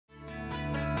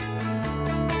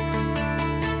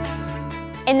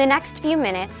In the next few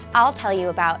minutes, I'll tell you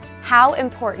about how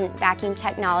important vacuum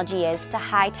technology is to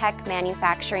high-tech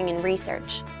manufacturing and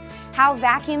research, how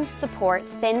vacuums support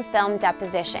thin film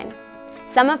deposition,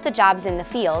 some of the jobs in the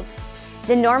field,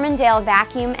 the Normandale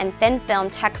Vacuum and Thin Film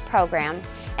Tech program,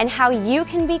 and how you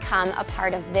can become a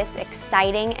part of this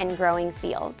exciting and growing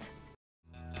field.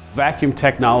 Vacuum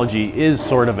technology is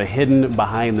sort of a hidden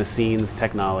behind-the-scenes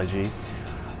technology.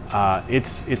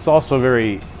 It's also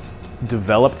very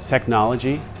developed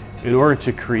technology. In order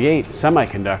to create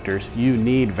semiconductors, you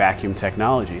need vacuum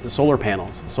technology. The solar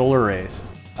panels, solar arrays,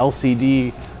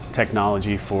 LCD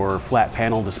technology for flat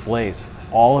panel displays,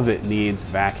 all of it needs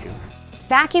vacuum.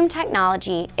 Vacuum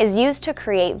technology is used to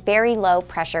create very low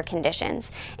pressure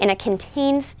conditions in a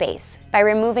contained space by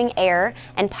removing air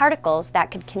and particles that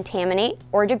could contaminate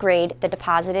or degrade the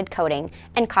deposited coating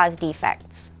and cause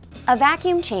defects. A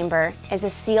vacuum chamber is a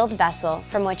sealed vessel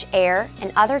from which air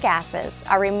and other gases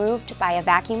are removed by a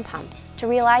vacuum pump to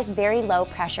realize very low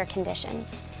pressure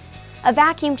conditions. A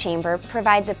vacuum chamber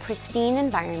provides a pristine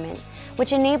environment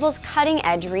which enables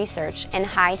cutting-edge research and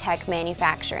high-tech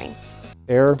manufacturing.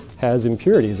 Air has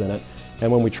impurities in it,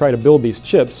 and when we try to build these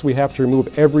chips, we have to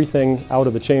remove everything out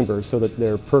of the chamber so that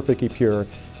they're perfectly pure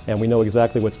and we know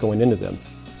exactly what's going into them.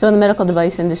 So in the medical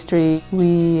device industry,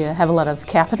 we have a lot of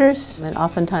catheters, and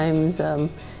oftentimes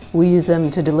we use them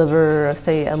to deliver,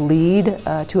 say, a lead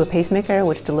to a pacemaker,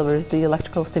 which delivers the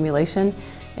electrical stimulation.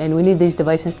 And we need these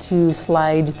devices to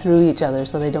slide through each other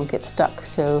so they don't get stuck.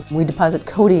 So we deposit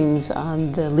coatings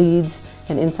on the leads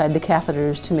and inside the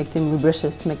catheters to make them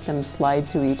lubricious, to make them slide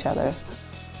through each other.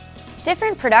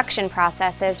 Different production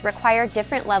processes require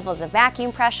different levels of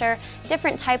vacuum pressure,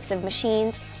 different types of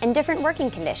machines, and different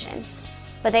working conditions.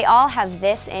 But they all have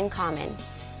this in common: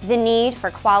 the need for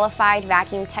qualified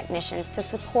vacuum technicians to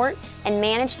support and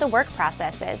manage the work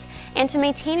processes and to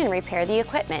maintain and repair the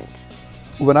equipment.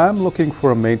 When I'm looking for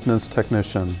a maintenance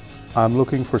technician, I'm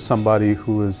looking for somebody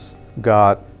who has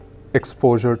got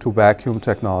exposure to vacuum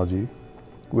technology,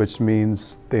 which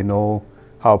means they know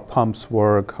how pumps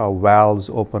work, how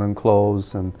valves open and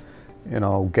close, and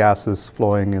gases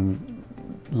flowing in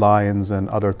lines and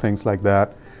other things like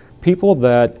that. People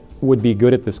that would be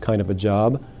good at this kind of a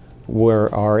job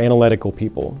are analytical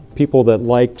people. People that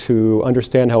like to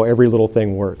understand how every little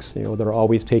thing works. They're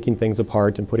always taking things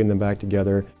apart and putting them back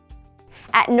together.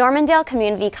 At Normandale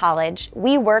Community College,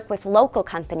 we work with local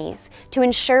companies to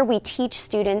ensure we teach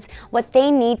students what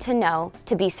they need to know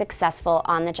to be successful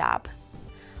on the job.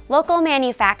 Local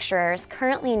manufacturers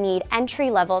currently need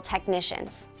entry-level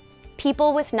technicians,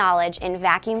 people with knowledge in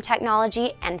vacuum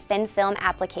technology and thin film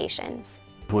applications.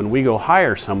 When we go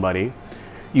hire somebody,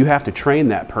 you have to train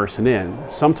that person in.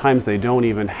 Sometimes they don't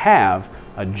even have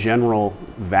a general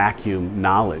vacuum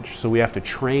knowledge, so we have to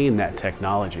train that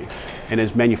technology. And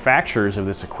as manufacturers of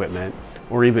this equipment,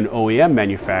 or even OEM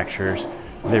manufacturers,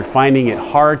 they're finding it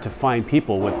hard to find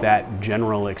people with that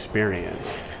general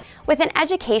experience. With an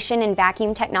education in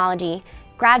vacuum technology,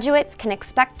 graduates can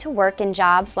expect to work in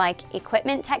jobs like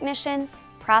equipment technicians,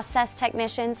 process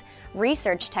technicians,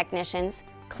 research technicians,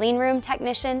 cleanroom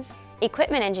technicians,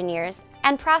 equipment engineers,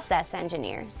 and process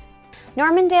engineers.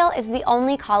 Normandale is the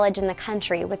only college in the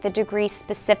country with a degree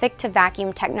specific to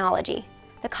vacuum technology.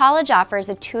 The college offers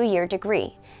a 2-year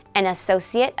degree, an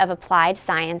Associate of Applied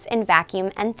Science in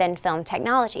Vacuum and Thin Film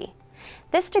Technology.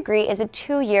 This degree is a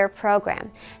 2-year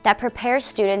program that prepares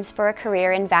students for a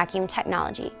career in vacuum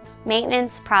technology,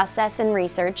 maintenance, process, and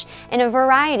research in a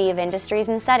variety of industries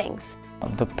and settings.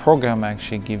 The program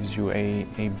actually gives you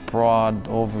a broad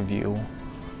overview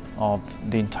of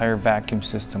the entire vacuum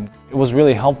system. It was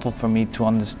really helpful for me to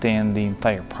understand the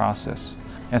entire process.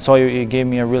 And so it gave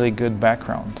me a really good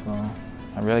background,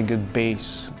 a really good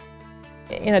base.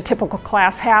 In a typical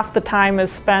class, half the time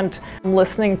is spent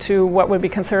listening to what would be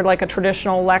considered like a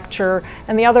traditional lecture,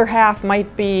 and the other half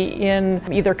might be in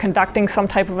either conducting some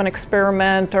type of an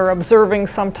experiment or observing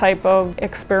some type of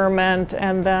experiment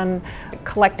and then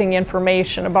collecting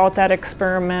information about that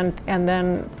experiment and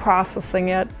then processing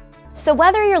it. So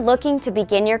whether you're looking to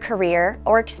begin your career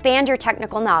or expand your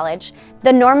technical knowledge,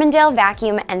 the Normandale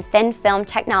Vacuum and Thin Film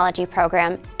Technology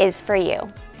program is for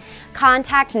you.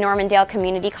 Contact Normandale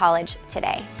Community College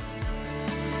today.